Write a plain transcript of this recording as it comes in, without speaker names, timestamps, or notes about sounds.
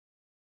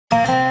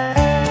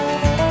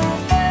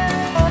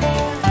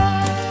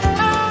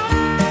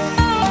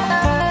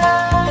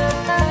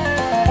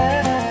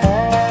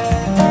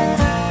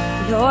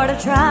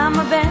try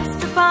my best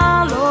to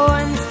follow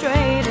in the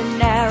straight and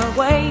narrow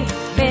way.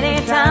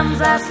 Many times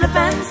I slip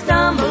and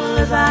stumble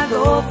as I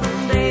go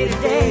from day to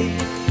day.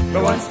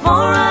 But once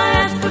more I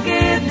ask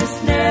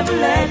forgiveness, never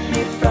let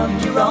me from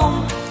your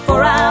own.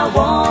 For I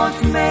want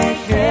to make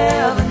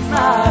heaven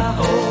my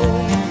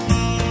home.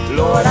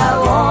 Lord, I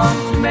want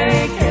to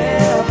make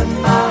heaven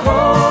my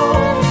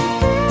home,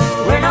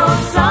 where no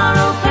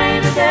sorrow,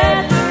 pain, or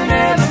death are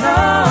ever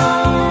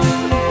known.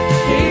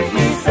 Keep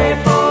me safe,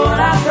 Lord,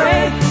 I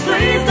pray.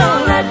 Please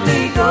don't let me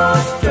go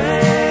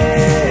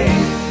astray.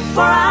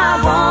 For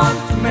I want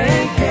to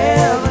make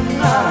heaven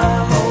my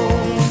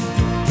home.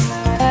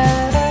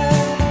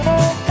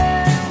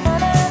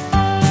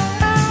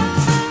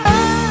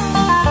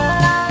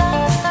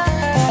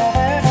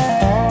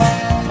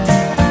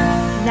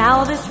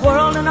 Now this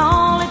world and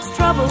all its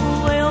trouble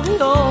will be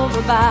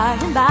over by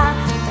and by,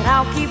 and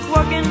I'll keep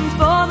working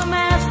for the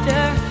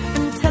Master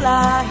until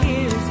I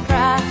hear his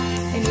cry.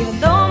 And even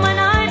though my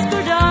nights go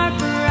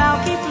darker,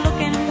 I'll keep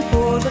looking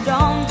for the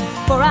dawn,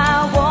 for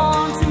I want